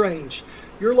you're estranged.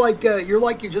 You're like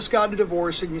you just got a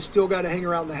divorce, and you still got to hang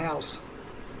around the house.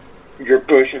 You're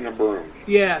pushing a broom.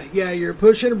 Yeah, you're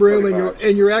pushing a broom,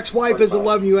 and your ex-wife isn't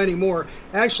loving you anymore.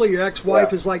 Actually, your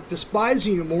ex-wife is like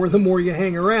despising you more the more you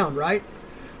hang around, right?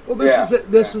 Well,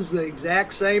 this is the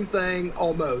exact same thing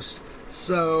almost.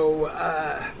 So,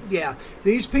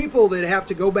 these people that have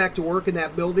to go back to work in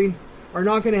that building are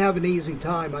not going to have an easy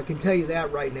time. I can tell you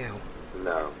that right now.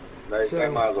 No. They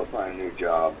might as well find a new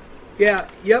job. Yeah,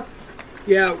 yep.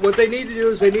 Yeah, what they need to do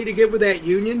is they need to get with that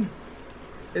union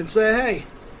and say, hey,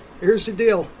 here's the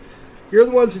deal. You're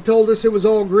the ones that told us it was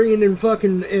all green and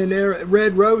fucking and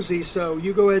red rosy, so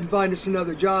you go ahead and find us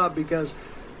another job because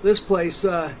this place,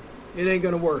 it ain't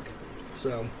going to work.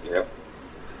 So. Yep.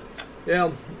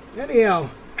 Yeah. Anyhow,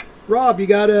 Rob, you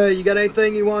got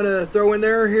anything you want to throw in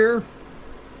there here?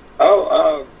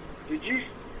 Did you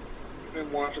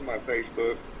been watching my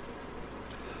Facebook?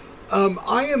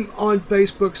 I am on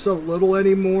Facebook so little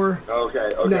anymore.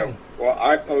 Okay. No. Well,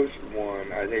 I posted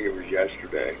one. I think it was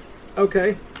yesterday.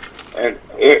 Okay. And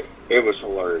it was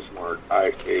hilarious, Mark.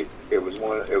 It was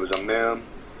a meme.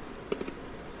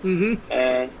 Mm-hmm.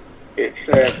 And it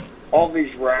said all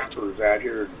these rappers out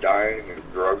here dying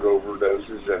of drug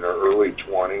overdoses in their early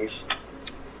 20s.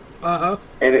 Uh-huh.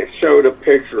 And it showed a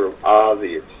picture of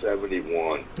Ozzy at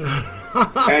 71.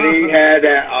 And he had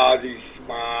that Ozzy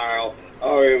smile.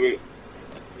 Oh, it was...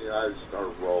 I just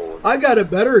started rolling. I got a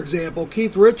better example,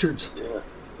 Keith Richards.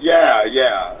 Yeah.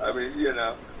 I mean,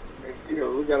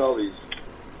 we got all these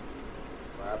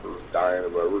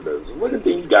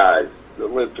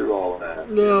lived through all of that.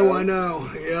 No, I know.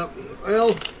 Yep.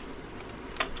 Well,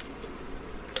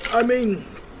 I mean,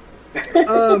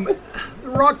 the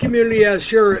rock community has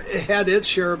had its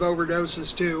share of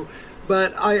overdoses too,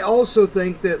 but I also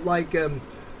think that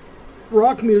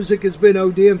rock music has been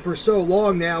ODing for so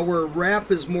long now, where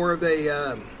rap is more of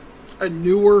a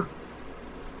newer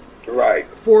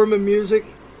form of music.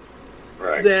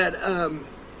 Right. That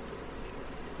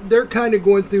they're kind of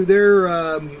going through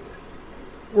their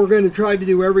we're going to try to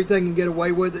do everything and get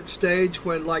away with it stage,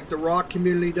 when the rock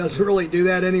community doesn't really do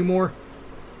that anymore.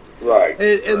 Right.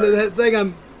 And the thing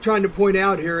I'm trying to point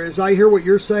out here is, I hear what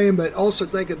you're saying, but also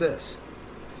think of this.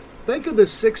 Think of the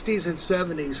 60s and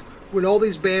 70s when all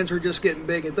these bands were just getting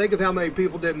big, and think of how many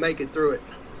people didn't make it through it.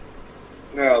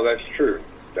 No, that's true.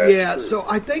 That's true. So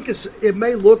I think it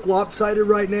may look lopsided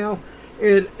right now,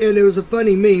 and it was a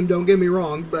funny meme, don't get me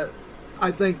wrong, but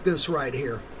I think this right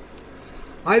here.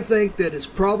 I think that it's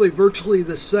probably virtually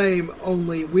the same,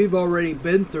 only we've already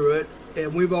been through it,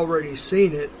 and we've already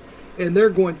seen it, and they're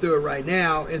going through it right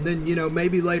now, and then,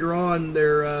 maybe later on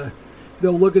they'll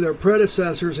look at their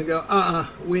predecessors and go,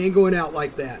 we ain't going out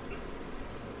like that.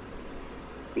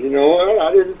 You know what?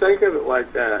 I didn't think of it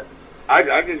like that.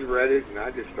 I just read it and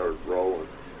I just started rolling.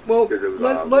 Well,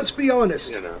 let's be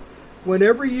honest.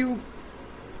 Whenever you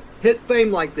hit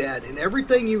fame like that, and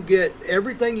everything you get,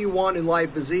 everything you want in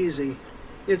life is easy,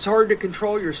 it's hard to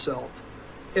control yourself.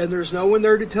 And there's no one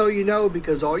there to tell you no,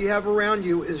 because all you have around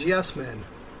you is yes men.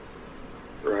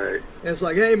 Right. And it's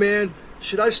like, hey man,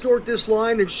 should I snort this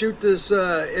line and shoot this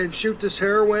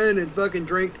heroin and fucking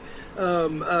drink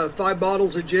 5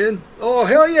 bottles of gin? Oh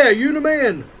hell yeah, you the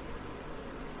man.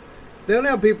 They don't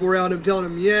have people around him telling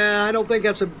him, yeah, I don't think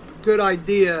that's a good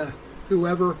idea,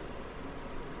 whoever.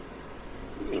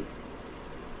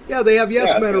 Yeah, they have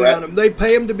yes men around him. They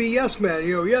pay him to be yes men.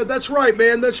 Yeah, that's right,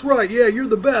 man, that's right. Yeah, you're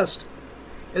the best.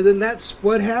 And then that's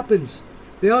what happens.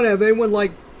 They don't have anyone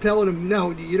telling him, no,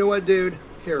 you know what, dude?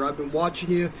 Here, I've been watching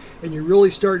you, and you're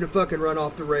really starting to fucking run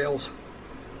off the rails.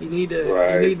 You need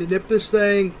to nip this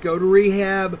thing, go to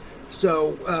rehab,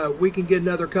 so we can get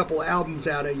another couple of albums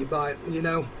out of you,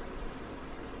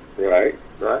 Right.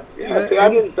 Yeah, I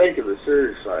didn't think of the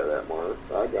serious side of that, Mark.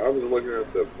 I was looking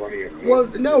at the funny. Well,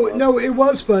 no, it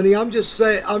was funny. I'm just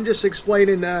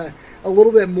explaining a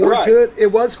little bit more to it.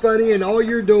 It was funny, and all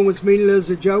you're doing was meaning it as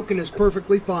a joke, and it's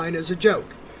perfectly fine as a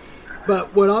joke.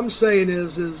 But what I'm saying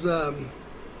is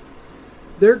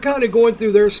they're kind of going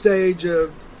through their stage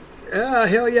of,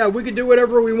 hell yeah, we can do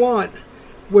whatever we want.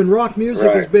 When rock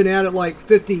music has been at it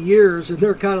 50 years, and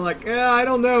they're kind of I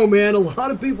don't know, man. A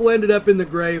lot of people ended up in the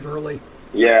grave early.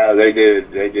 Yeah, they did.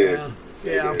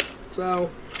 Yeah. So.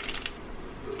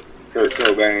 Kurt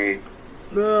Cobain.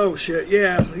 Oh, shit.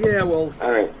 Yeah, well.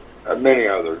 I mean, many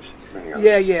others.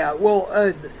 Yeah.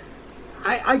 Well,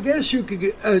 I guess you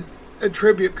could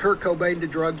attribute Kurt Cobain to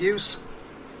drug use.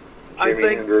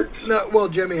 Jimi Hendrix. No, well,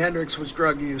 Jimi Hendrix was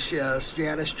drug use, yes.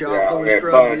 Janis Joplin was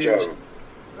drug use.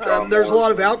 There's a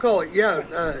lot of alcohol.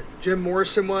 Yeah, Jim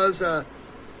Morrison was. A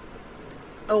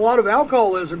lot of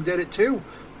alcoholism did it too.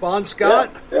 Bon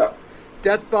Scott. Yeah.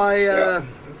 Death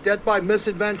by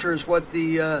misadventure is what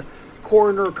the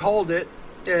coroner called it,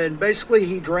 and basically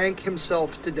he drank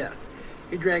himself to death.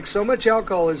 He drank so much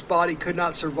alcohol his body could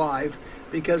not survive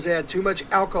because he had too much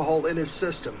alcohol in his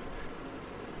system.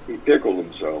 He pickled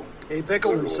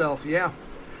himself. Yeah.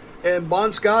 And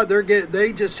Bon Scott,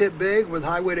 they just hit big with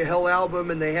Highway to Hell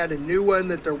album, and they had a new one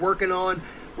that they're working on,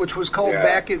 which was called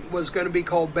was going to be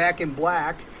called Back in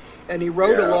Black. And he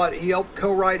wrote a lot. He helped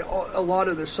co-write a lot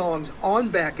of the songs on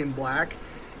Back in Black,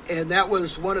 and that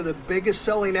was one of the biggest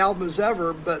selling albums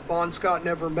ever. But Bon Scott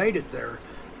never made it there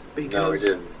because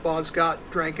Bon Scott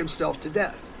drank himself to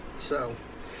death. So,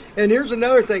 and here's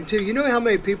another thing too. You know how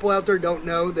many people out there don't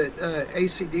know that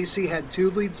AC/DC had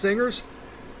 2 lead singers?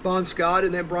 Bon Scott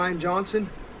and then Brian Johnson?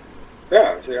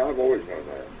 Yeah, see, I've always known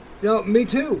that. No, me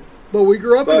too. But we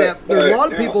grew up in that. There are a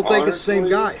lot of people think it's the same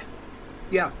guy.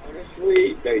 Yeah.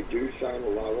 Honestly, they do sound a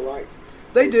lot alike.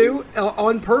 They do,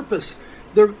 on purpose.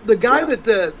 The guy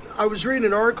that I was reading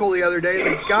an article the other day,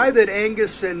 the guy that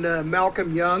Angus and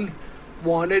Malcolm Young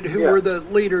wanted, who were the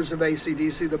leaders of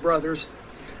AC/DC, the brothers.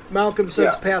 Malcolm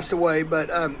since passed away,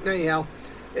 but anyhow,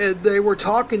 they were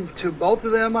talking to both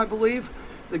of them, I believe.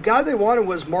 The guy they wanted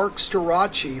was Mark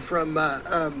Storace from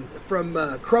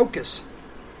Crocus.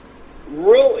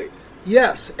 Really?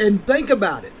 Yes, and think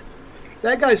about it.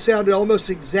 That guy sounded almost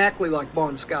exactly like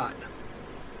Bon Scott.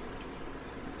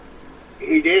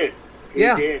 He did. He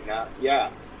did.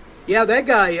 Yeah, that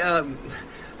guy.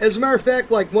 As a matter of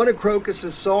fact, one of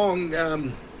Crocus's songs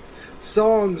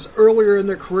earlier in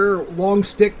their career, "Long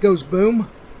Stick Goes Boom."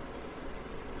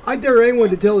 I dare anyone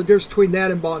to tell the difference between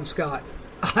that and Bon Scott.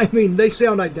 I mean, they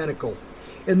sound identical.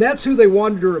 And that's who they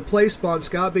wanted to replace Bon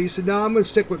Scott, but he said, no, I'm going to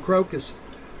stick with Crocus.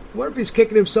 What if he's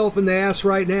kicking himself in the ass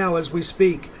right now as we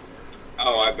speak?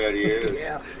 Oh, I bet he is.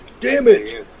 Yeah. Damn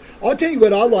it. I'll tell you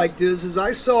what I liked is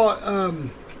I saw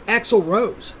Axl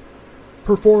Rose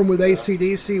perform with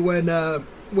AC/DC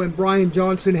when Brian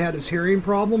Johnson had his hearing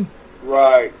problem.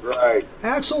 Right.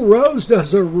 Axl Rose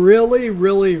does a really,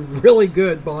 really, really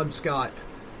good Bon Scott.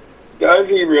 Does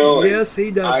he really? Yes, he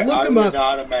does. Look I him would up.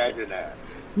 not imagine that.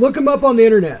 Look him up on the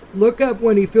internet. Look up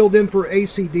when he filled in for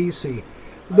AC/DC.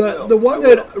 The one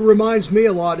that reminds me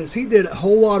a lot is he did a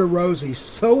whole lot of Rosie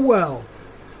so well.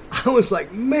 I was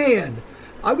like, man,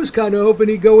 I was kind of hoping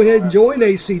he'd go ahead and join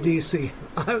AC/DC.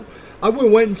 I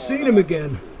went and seen him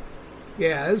again.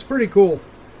 Yeah, it's pretty cool.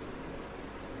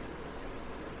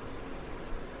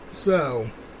 So,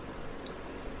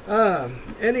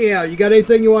 anyhow, you got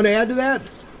anything you want to add to that?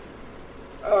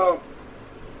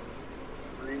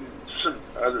 Some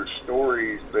other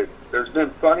stories, but there's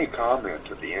been funny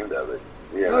comments at the end of it.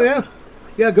 Yeah. Oh, yeah?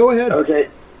 Yeah, go ahead. Okay.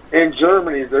 In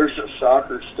Germany, there's a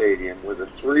soccer stadium with a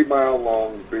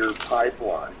 3-mile-long beer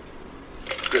pipeline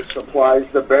that supplies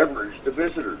the beverage to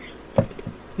visitors.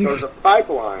 There's a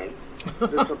pipeline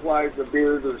that supplies the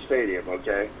beer to the stadium,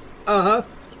 okay? Uh-huh.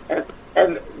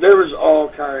 And there was all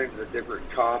kinds of different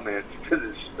comments to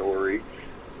this story.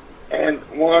 And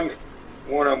one of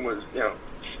them was,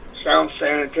 sounds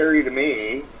sanitary to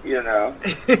me, and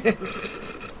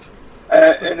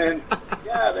then,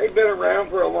 they've been around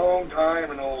for a long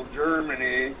time in old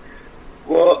Germany.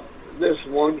 Well, this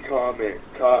one comment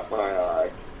caught my eye.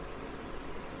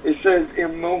 It says,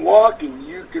 in Milwaukee,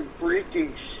 you can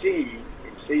freaking see,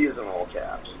 and see is in all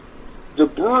caps, the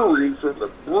brewery for the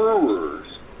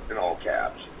Brewers, in all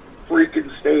caps,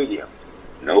 freaking stadium.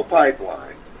 No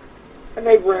pipeline. And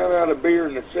they've ran out of beer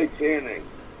in the 6th inning.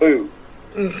 Boo.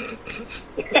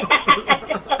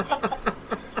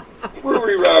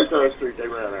 Brewery right across the street, they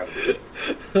ran out of beer.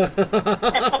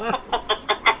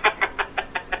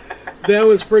 That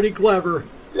was pretty clever.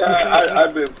 Yeah,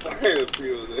 I've been playing a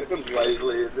few of them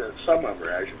lately. Some of them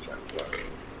are actually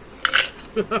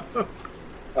funny.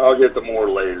 I'll get them more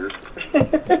later.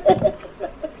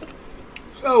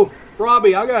 So,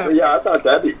 Robbie, I thought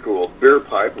that'd be cool. Beer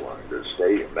pipeline to the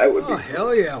stadium. That would be cool.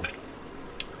 Hell yeah.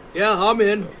 Yeah, I'm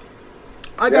in.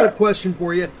 I got a question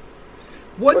for you.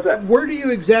 What's that? Where do you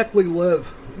exactly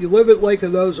live? You live at Lake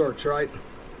of the Ozarks, right?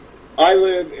 I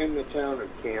live in the town of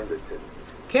Camdenton.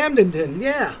 Camdenton,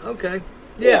 yeah, okay.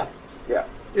 Yeah.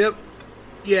 Yep.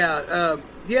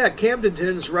 Yeah,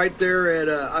 Camdenton's right there at,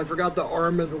 I forgot the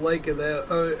arm of the Lake of the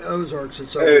Ozarks.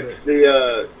 It's over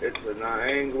there. It's the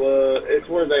Niangua. It's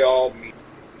where they all meet.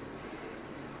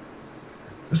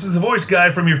 This is the voice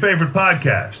guy from your favorite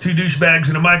podcast, Two Douchebags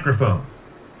and a Microphone.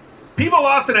 People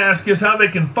often ask us how they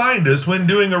can find us when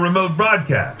doing a remote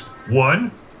broadcast.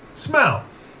 1, smell.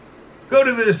 Go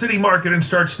to the city market and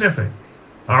start sniffing.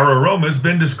 Our aroma's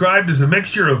been described as a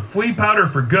mixture of flea powder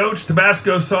for goats,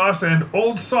 Tabasco sauce, and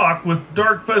old sock with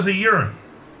dark fuzzy urine.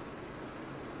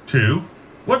 2,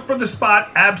 look for the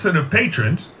spot absent of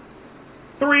patrons.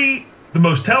 3, the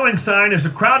most telling sign is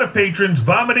a crowd of patrons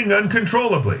vomiting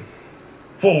uncontrollably.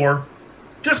 4,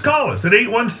 just call us at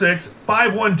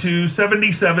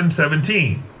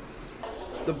 816-512-7717.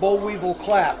 The boll weevil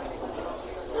clap.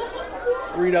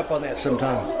 Read up on that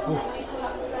sometime. Ooh.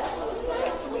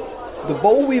 The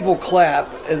boll weevil clap,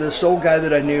 and this old guy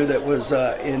that I knew that was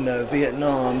in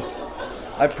Vietnam,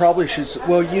 I probably should...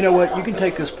 Well, you know what? You can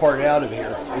take this part out of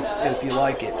here if you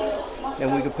like it,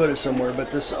 and we can put it somewhere. But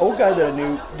this old guy that I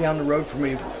knew down the road from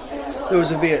me that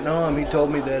was in Vietnam, he told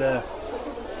me that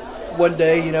one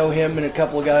day, him and a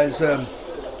couple of guys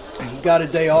got a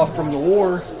day off from the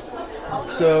war,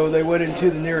 so they went into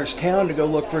the nearest town to go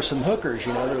look for some hookers.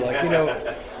 They're like,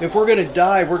 if we're going to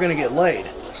die, we're going to get laid.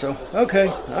 So, okay,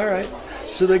 all right.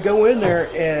 So they go in there,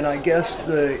 and I guess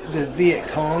the Viet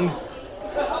Cong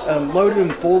loaded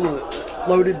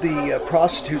the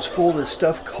prostitutes full of this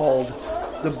stuff called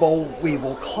the boll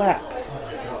weevil clap.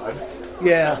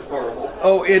 Yeah.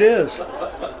 Oh, it is.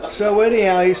 So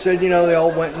anyhow, he said, they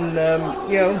all went and,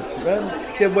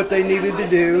 did what they needed to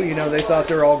do. They thought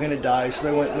they were all going to die, so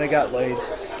they went and they got laid.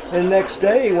 And the next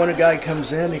day, when a guy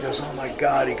comes in, he goes, oh my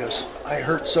God, he goes, I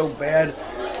hurt so bad.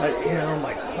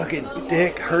 My fucking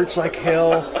dick hurts like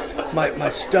hell. My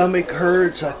stomach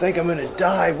hurts. I think I'm going to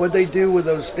die. What'd they do with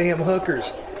those damn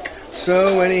hookers?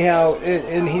 So anyhow,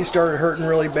 and he started hurting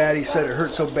really bad. He said it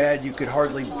hurt so bad you could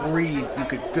hardly breathe. You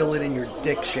could feel it in your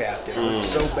dick shaft. It hurt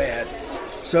so bad.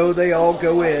 So they all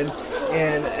go in,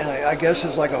 and I guess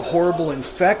it's like a horrible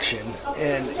infection,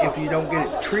 and if you don't get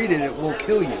it treated, it will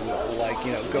kill you. It will, like,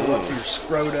 you know, go up your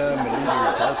scrotum and into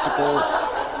your testicles.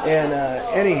 And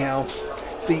anyhow,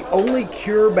 the only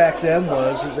cure back then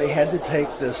is they had to take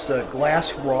this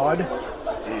glass rod,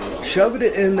 shove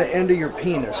it in the end of your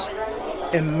penis,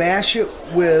 and mash it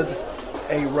with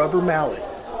a rubber mallet.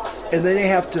 And then they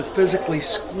have to physically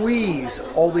squeeze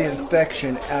all the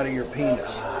infection out of your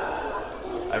penis.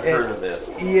 I've heard of this.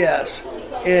 Yes.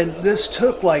 And this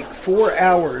took like 4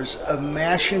 hours of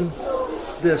mashing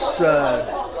this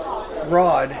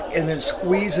rod and then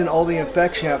squeezing all the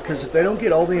infection out, because if they don't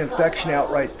get all the infection out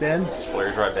right then, it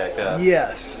flares right back up.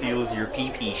 Yes. Seals your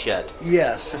pee-pee shut.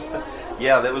 Yes.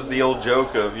 Yeah, that was the old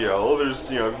joke of, you know, oh, there's,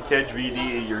 you know, if you catch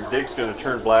VD, your dick's going to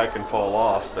turn black and fall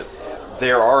off, but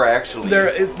there are actually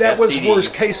that was STDs.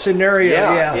 worst case scenario.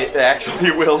 Yeah, it actually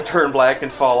will turn black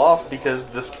and fall off because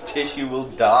the tissue will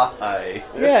die.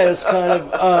 Yeah, it's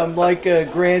kind of like a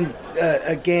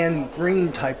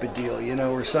gangrene type of deal, you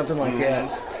know, or something like that.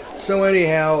 So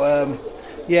anyhow,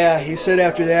 yeah, he said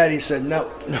after that, he said no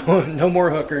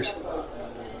more hookers.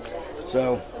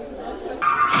 So,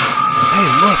 Hey,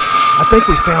 look, I think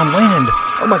we found land.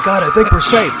 Oh my God, I think we're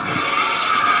safe.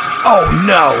 Oh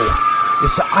no!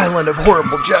 It's the island of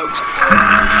horrible jokes.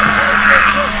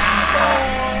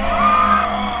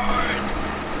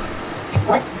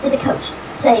 What did the coach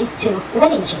say to the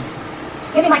vending machine?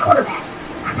 Give me my quarterback.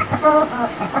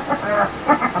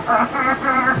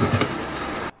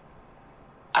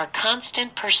 Our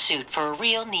constant pursuit for a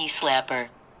real knee slapper.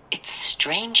 It's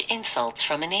strange insults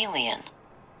from an alien.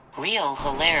 Real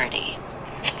hilarity.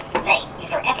 Hey, you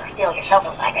forever feel your cell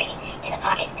phone vibrating in a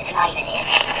pocket it's not even in.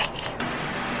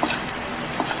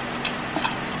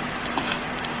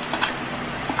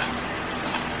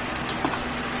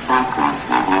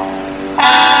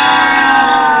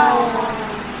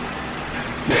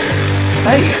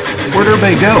 Hey, where'd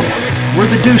everybody go? We're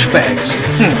the douchebags.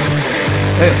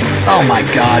 Oh my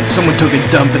God, someone took a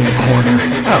dump in the corner.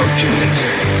 Oh jeez.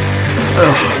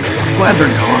 Ugh, glad they're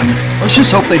gone. Let's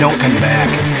just hope they don't come back.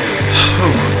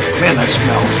 Man, that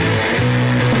smells.